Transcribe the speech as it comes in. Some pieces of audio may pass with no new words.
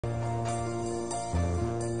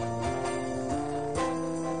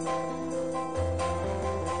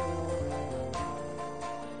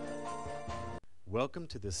Welcome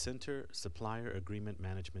to the Center Supplier Agreement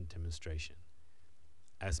Management demonstration.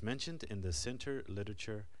 As mentioned in the Center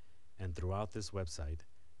literature and throughout this website,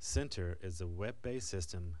 Center is a web-based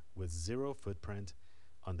system with zero footprint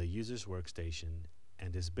on the user's workstation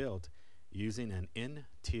and is built using an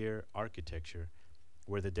N-tier architecture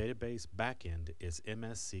where the database backend is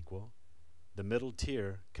MS SQL. The middle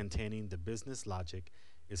tier, containing the business logic,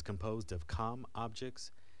 is composed of COM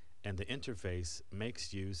objects, and the interface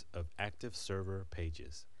makes use of active server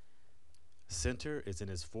pages. Center is in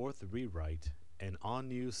its fourth rewrite, and all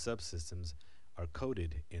new subsystems are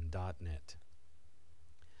coded in .NET.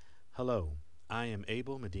 Hello, I am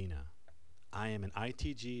Abel Medina. I am an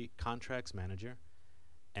ITG Contracts Manager,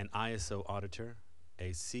 an ISO Auditor,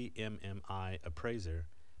 a CMMI Appraiser,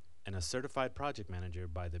 and a Certified Project Manager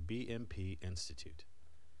by the BMP Institute.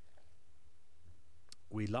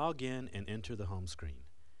 We log in and enter the home screen.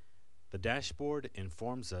 The dashboard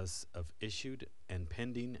informs us of issued and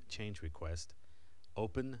pending change requests,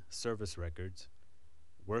 open service records,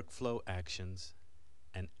 workflow actions,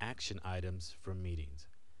 and action items from meetings.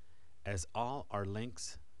 As all are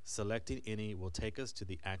links, selecting any will take us to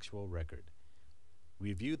the actual record.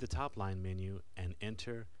 We view the top-line menu and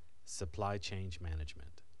enter Supply Change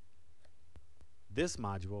Management. This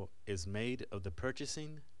module is made of the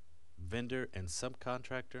purchasing, vendor and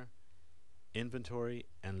subcontractor, inventory,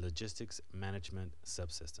 and logistics management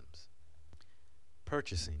subsystems.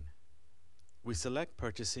 Purchasing. We select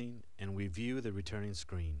Purchasing and we view the returning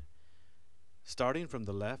screen. Starting from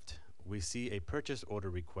the left, we see a Purchase Order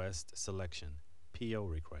Request selection, PO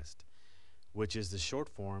request, which is the short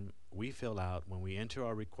form we fill out when we enter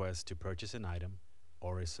our request to purchase an item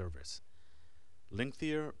or a service.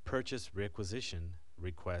 Lengthier purchase requisition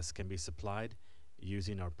requests can be supplied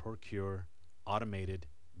using our Procure automated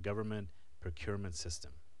government procurement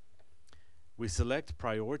system. We select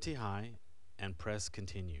Priority High and press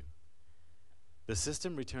Continue. The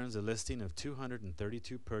system returns a listing of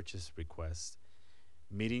 232 purchase requests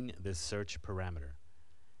meeting this search parameter.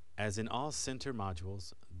 As in all Center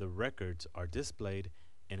modules, the records are displayed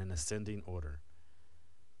in an ascending order.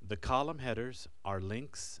 The column headers are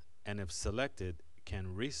links, and if selected,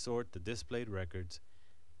 can resort the displayed records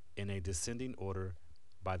in a descending order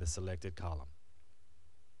by the selected column.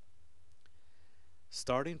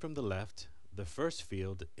 Starting from the left, the first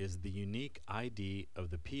field is the unique ID of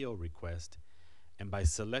the PO request, and by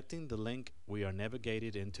selecting the link we are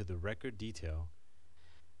navigated into the record detail,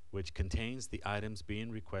 which contains the items being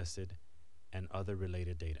requested and other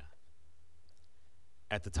related data.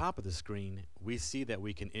 At the top of the screen, we see that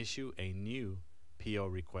we can issue a new PO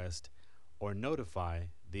request or notify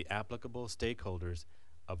the applicable stakeholders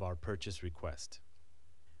of our purchase request.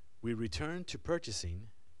 We return to Purchasing,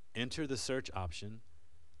 enter the search option.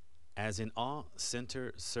 As in all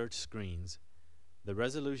Center search screens, the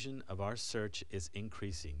resolution of our search is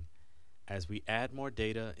increasing as we add more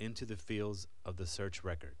data into the fields of the search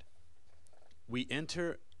record. We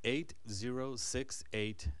enter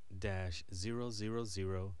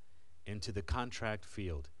 8068-000 into the contract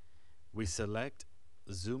field. We select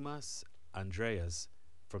Zumas Andreas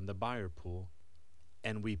from the buyer pool,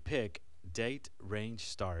 and we pick date range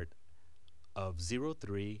start of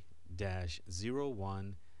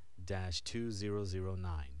 03-01-2009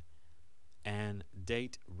 and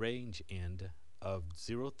date range end of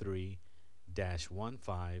 03-15-2009.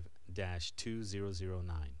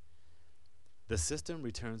 The system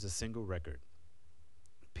returns a single record,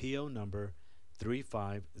 PO number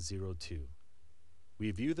 3502.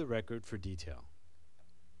 We view the record for detail.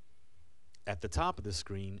 At the top of the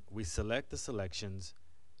screen, we select the selections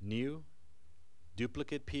New,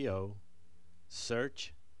 Duplicate PO,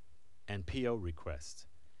 Search, and PO Request.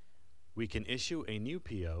 We can issue a new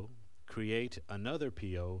PO, create another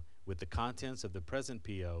PO with the contents of the present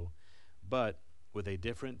PO, but with a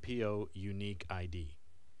different PO unique ID.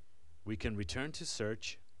 We can return to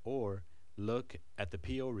Search or look at the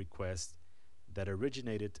PO request that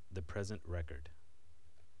originated the present record.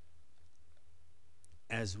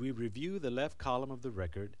 As we review the left column of the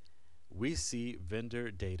record, we see vendor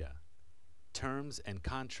data, terms and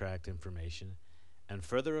contract information, and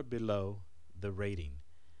further below, the rating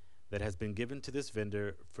that has been given to this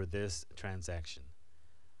vendor for this transaction.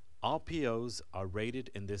 All POs are rated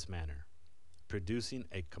in this manner, producing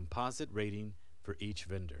a composite rating for each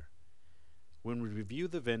vendor. When we review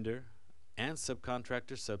the vendor and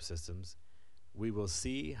subcontractor subsystems, we will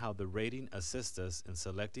see how the rating assists us in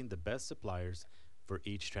selecting the best suppliers for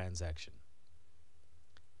each transaction.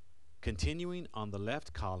 Continuing on the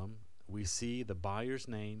left column, we see the buyer's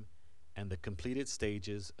name and the completed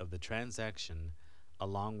stages of the transaction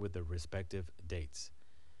along with the respective dates.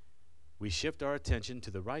 We shift our attention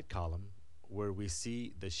to the right column where we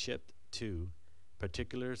see the shipped to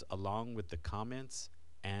particulars along with the comments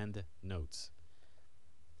and notes.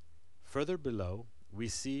 Further below, we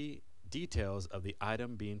see details of the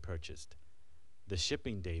item being purchased, the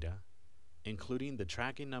shipping data, including the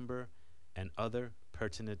tracking number and other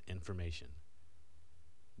pertinent information.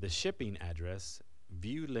 The shipping address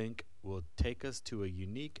view link will take us to a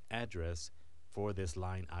unique address for this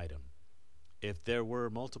line item if there were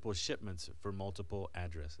multiple shipments for multiple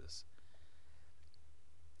addresses.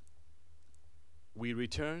 We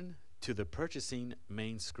return to the purchasing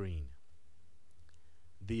main screen.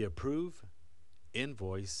 The approve,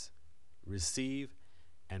 invoice, receive,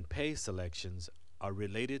 and pay selections are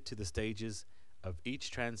related to the stages of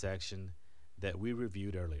each transaction that we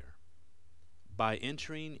reviewed earlier. By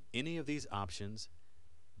entering any of these options,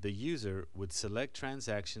 the user would select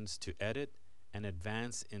transactions to edit and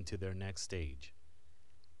advance into their next stage.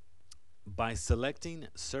 By selecting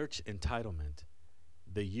Search Entitlement,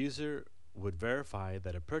 the user would verify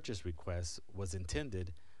that a purchase request was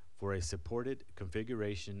intended for a supported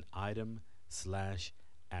configuration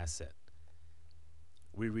item/asset.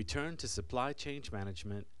 We return to Supply Chain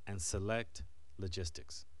Management and select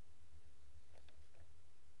Logistics.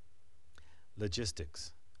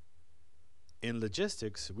 Logistics. In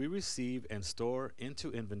logistics, we receive and store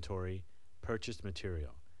into inventory purchased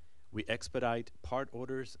material. We expedite part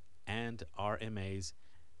orders and RMAs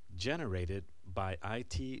generated by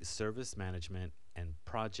IT service management and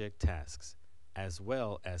project tasks, as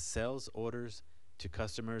well as sales orders to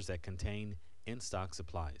customers that contain in-stock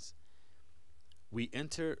supplies. We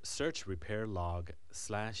enter search repair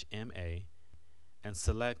log/MA and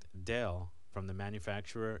select Dell from the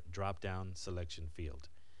manufacturer drop-down selection field.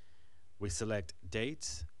 We select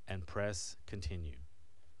dates and press continue.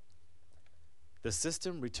 The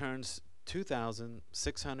system returns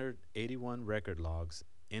 2,681 record logs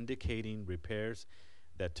indicating repairs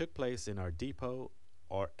that took place in our depot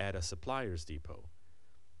or at a supplier's depot.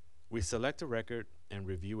 We select a record and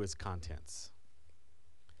review its contents.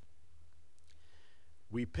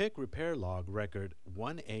 We pick repair log record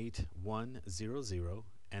 18100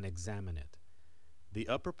 and examine it. The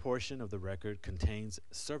upper portion of the record contains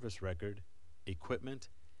service record, equipment,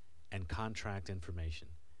 and contract information.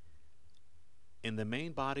 In the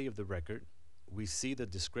main body of the record, we see the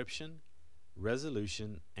description,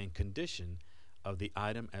 resolution, and condition of the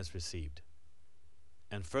item as received.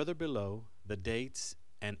 And further below, the dates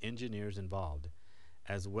and engineers involved,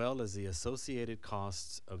 as well as the associated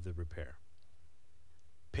costs of the repair.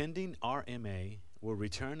 Pending RMA will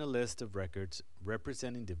return a list of records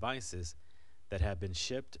representing devices that have been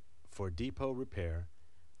shipped for depot repair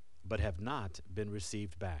but have not been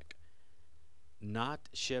received back. Not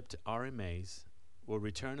shipped RMAs will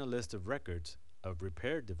return a list of records of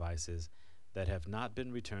repaired devices that have not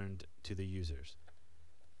been returned to the users.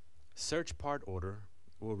 Search part order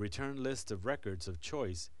will return lists of records of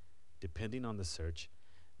choice, depending on the search,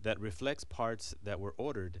 that reflects parts that were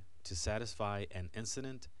ordered to satisfy an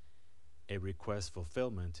incident, a request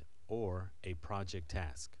fulfillment, or a project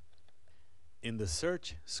task. In the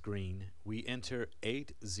search screen, we enter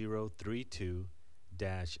 8032-000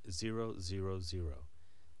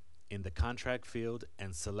 in the contract field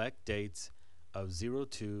and select dates of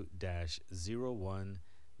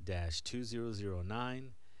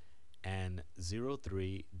 02-01-2009 and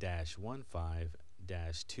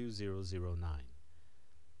 03-15-2009.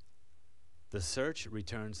 The search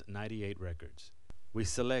returns 98 records. We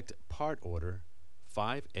select part order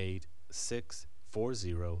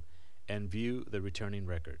 58640 and view the returning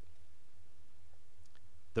record.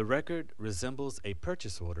 The record resembles a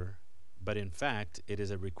purchase order, but in fact it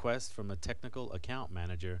is a request from a technical account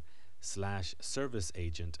manager/service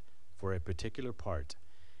agent for a particular part,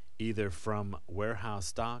 either from warehouse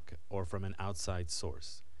stock or from an outside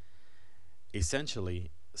source.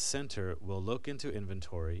 Essentially, Center will look into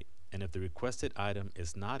inventory, and if the requested item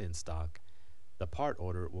is not in stock, the part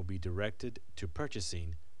order will be directed to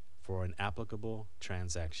purchasing for an applicable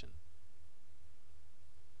transaction.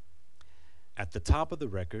 At the top of the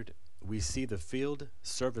record, we see the field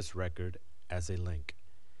service record as a link.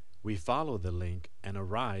 We follow the link and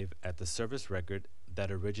arrive at the service record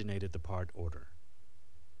that originated the part order.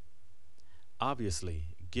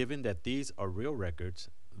 Obviously, given that these are real records,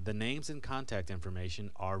 the names and contact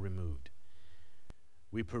information are removed.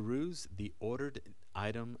 We peruse the ordered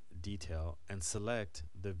item detail and select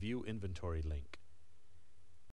the View Inventory link.